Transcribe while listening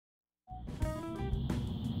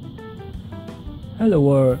Hello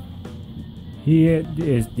world, here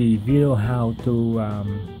is the video how to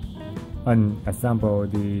unassemble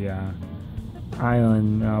the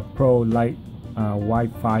Iron Pro Lite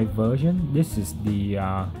Wi-Fi version. This is the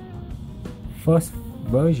first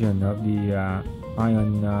version of the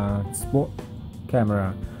Iron Sport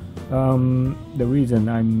camera. The reason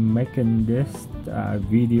I'm making this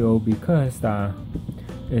video because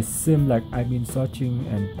it seems like I've been searching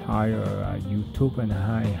entire YouTube and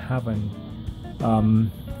I haven't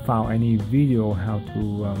found any video how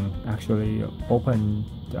to actually open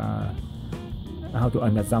how to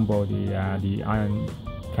unassemble the Iron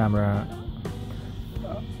camera.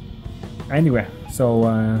 Anyway, so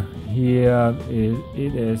here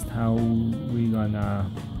it is how we gonna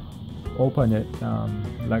open it,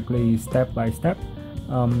 likely step by step.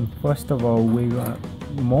 First of all,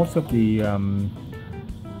 most of the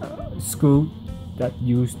screw that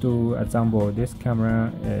used to assemble this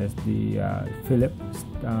camera is the Phillips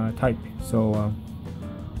type, so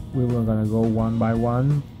we were gonna go one by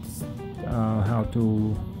one how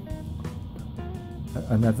to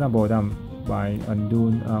unassemble them by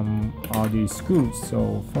undoing all these screws.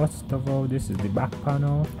 So first of all, this is the back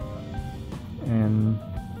panel, and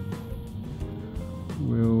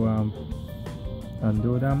we'll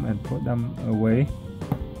undo them and put them away,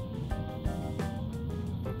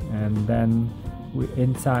 and then we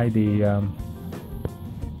inside the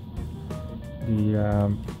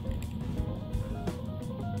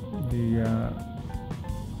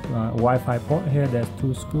Wi-Fi port here, there's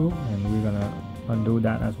two screws, and we're gonna undo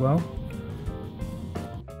that as well.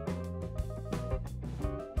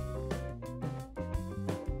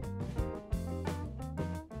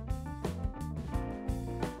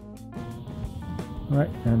 Right,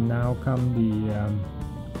 and now come the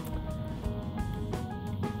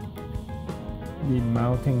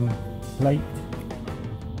mounting plate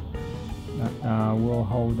that will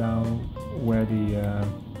hold down where the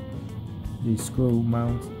screw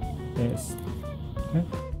mount is. Okay.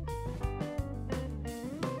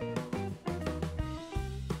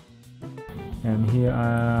 And here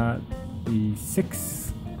are the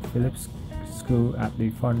 6 Phillips screw at the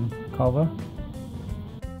front cover.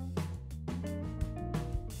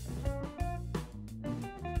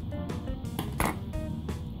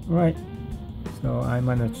 Right, so I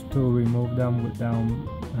managed to remove them without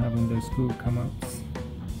having the screw come out.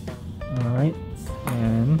 Alright,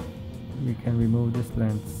 and we can remove this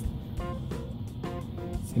lens.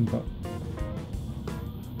 Simple.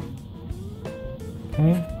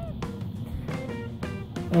 Okay,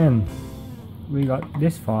 and we got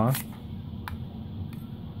this far.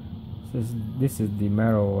 This is the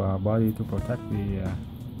metal body to protect the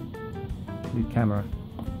camera.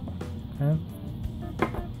 Okay.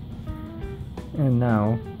 And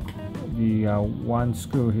now the one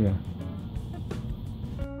screw here,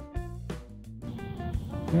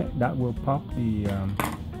 okay, that will pop the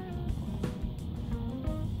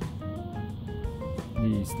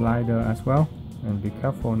slider as well. And be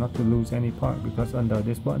careful not to lose any part, because under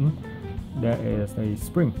this button there is a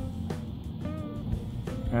spring.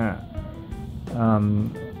 I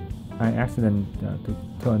accidentally to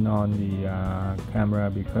turn on the camera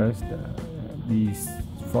because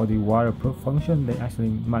for the waterproof function they actually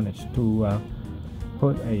managed to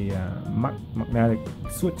put a magnetic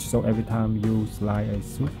switch, so every time you slide a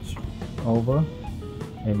switch over,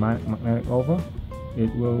 a magnetic over,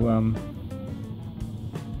 it will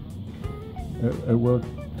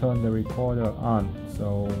turn the recorder on.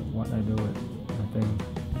 So what I do is, I think,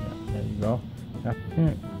 yeah, there you go, that's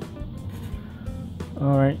it.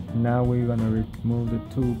 Alright, now we're gonna remove the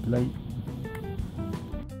two plates.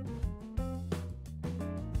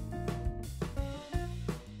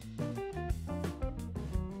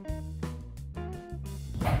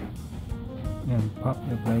 And pop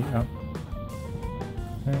the plate up.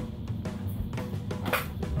 Okay.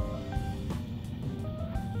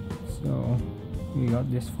 So we got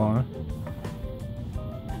this far.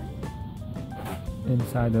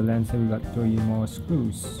 Inside the lens we got 3 more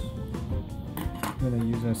screws. I'm gonna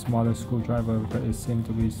use a smaller screwdriver because it seems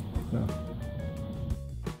to be smaller.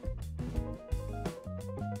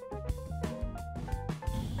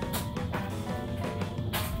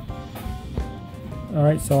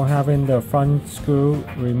 Alright, so having the front screw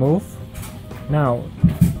removed, now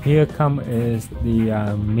here is the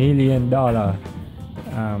 $1 million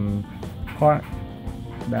part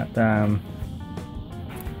that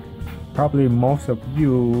probably most of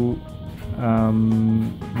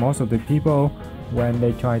the people, when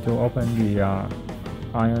they try to open the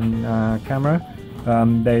Iron camera,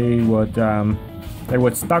 they're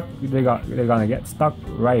gonna get stuck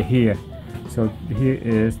right here. So here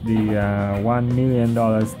is the $1 million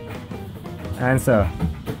answer.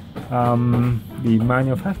 The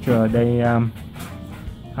manufacturer, they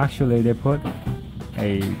actually they put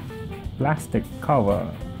a plastic cover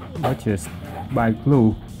which is by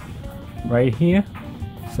glue right here,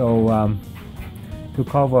 so to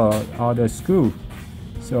cover all the screw.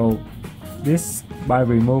 So this, by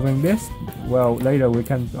removing this, well, later we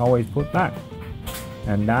can always put back,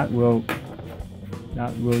 and that will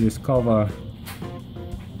discover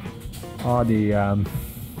all the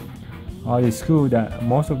screw, that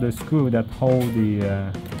most of the screw that hold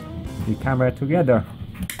the camera together.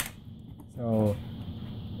 So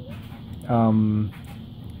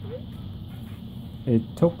it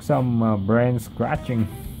took some brain scratching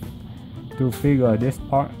to figure this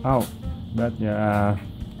part out, but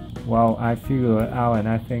well, I figured it out, and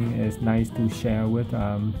I think it's nice to share with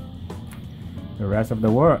the rest of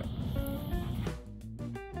the world.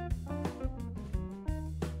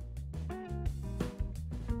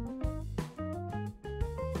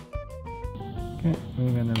 Okay,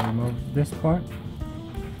 we're gonna remove this part.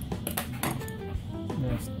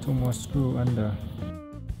 There's 2 more screws under.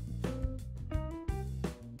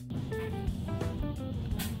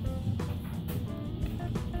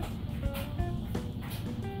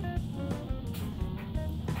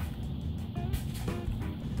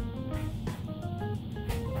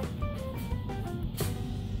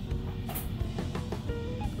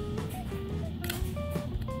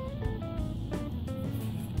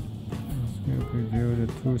 We'll preview the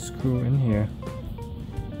 2 screws in here.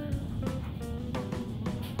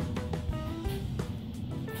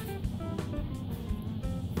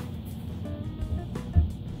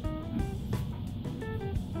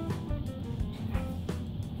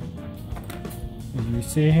 As you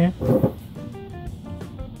see here,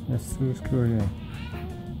 there's 2 screws here.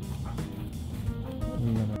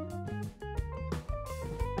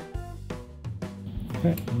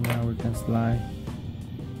 Okay, now we can slide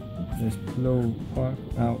this blue part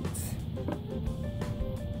out,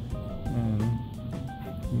 and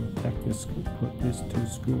we'll take this screw, put these 2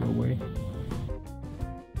 screws away.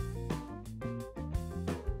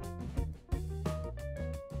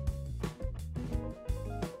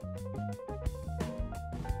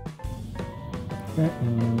 Okay,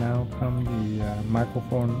 and now come the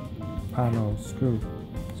microphone panel screw.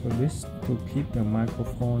 So this to keep the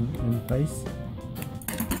microphone in place.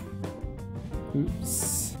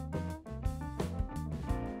 Oops.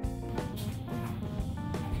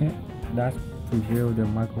 Okay, that preview the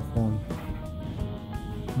microphone.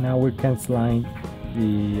 Now we can slide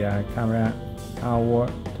the camera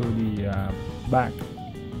outward to the back.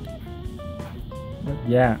 But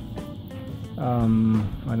yeah,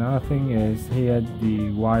 another thing is here the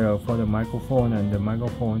wire for the microphone, and the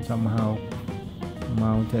microphone somehow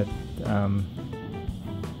mounted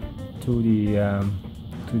to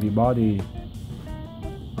the body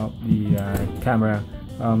of the camera.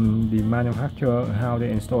 The manufacturer, how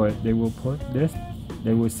they install it, they will put this,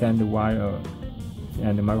 they will send the wire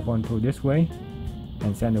and the microphone to this way,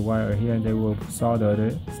 and send the wire here, and they will solder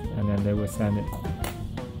it, and then they will send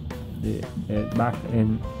it back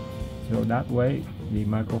in, so that way the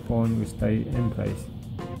microphone will stay in place.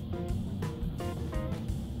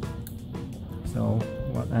 So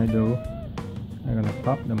what I do, I'm gonna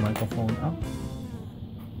pop the microphone up.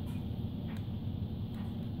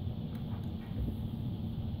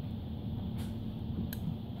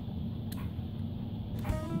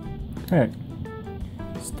 Okay,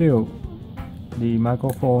 still the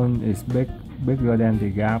microphone is bigger than the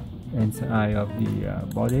gap inside of the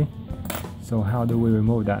body. So how do we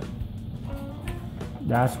remove that?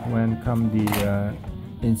 That's when come the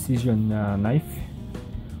incision knife.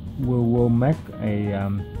 We will make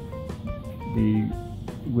the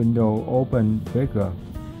window open bigger,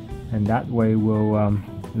 and that way we'll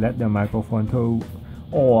let the microphone through.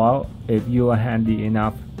 Or if you are handy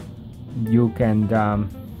enough, you can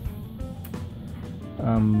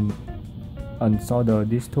unsolder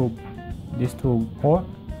these two ports,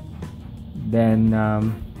 then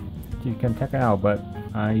you can take it out. But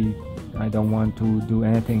I don't want to do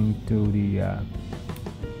anything to the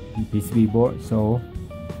PCB board, so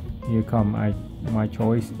here come my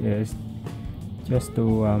choice is just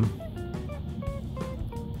to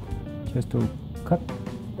cut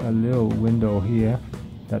a little window here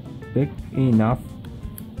that big enough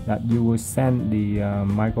that you will send the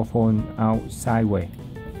microphone out sideways.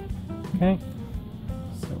 Okay,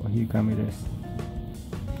 so here comes this.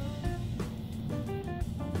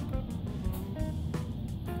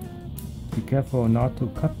 Be careful not to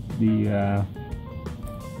cut the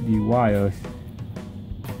wires.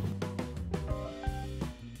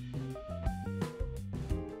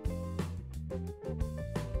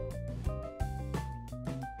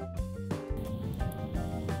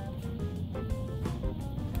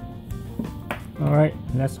 Alright,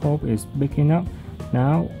 let's hope it's big enough.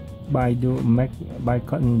 Now by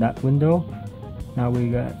cutting that window, now we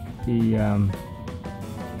got the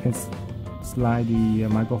can slide the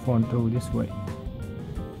microphone through this way.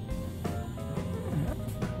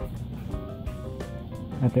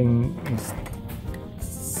 I think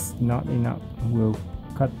it's not enough. We'll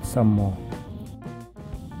cut some more.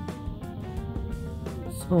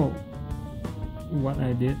 So what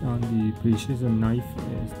I did on the precision knife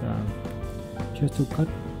is just to cut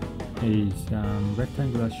a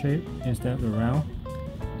rectangular shape instead of round,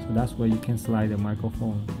 so that's where you can slide the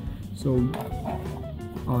microphone. So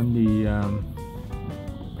on the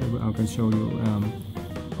I can show you,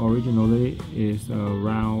 originally is a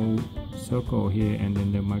round circle here, and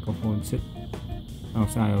then the microphone sits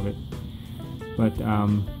outside of it. But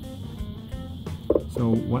so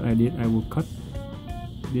what I did, I will cut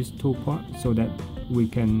these two parts so that we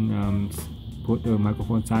can put the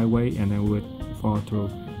microphone sideways and it would fall through.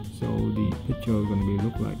 So the picture is going to be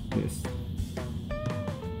look like this.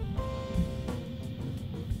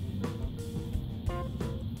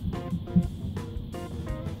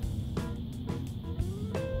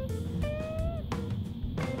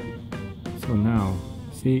 So now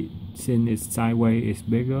see, since it's sideways, it's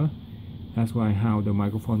bigger. That's why how the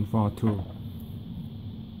microphone fall through.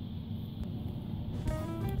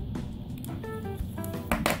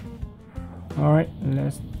 Alright,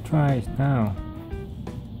 let's try it now.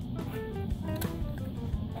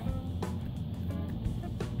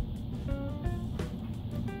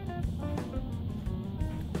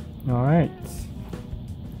 Alright,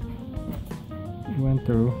 went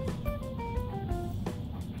through.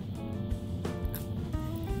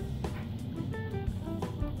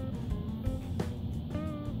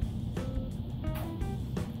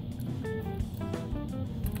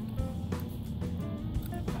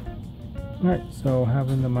 Right, so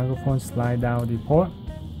having the microphone slide down the port,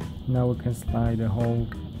 now we can slide the whole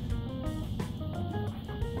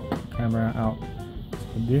camera out. So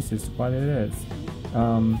this is what it is.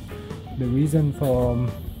 The reason for,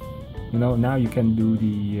 now you can do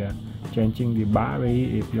the changing the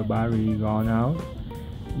battery. If your battery gone out,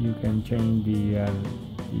 you can change the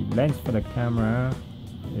lens for the camera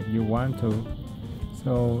if you want to.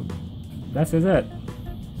 So that is it.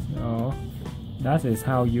 So that is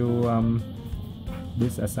how you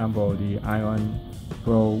disassemble the Ion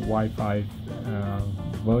Pro Wi-Fi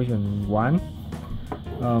version 1.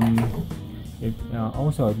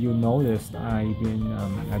 Also, if you noticed, I've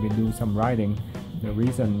been doing some writing. The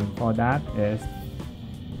reason for that is,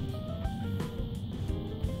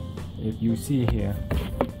 if you see here,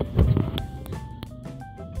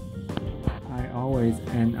 I always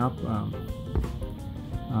end up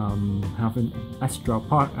having extra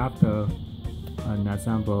part after an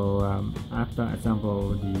assemble, after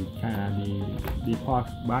assemble the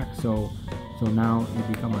parts back. So now it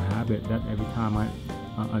become a habit that every time I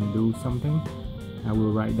undo something, I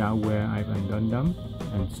will write down where I've undone them,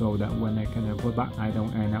 and so that when I can put back, I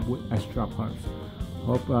don't end up with extra parts.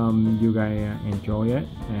 Hope you guys enjoy it,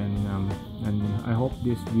 and I hope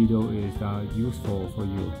this video is useful for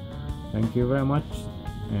you. Thank you very much,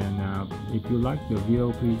 and if you like the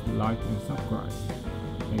video, please like and subscribe.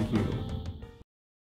 Thank you.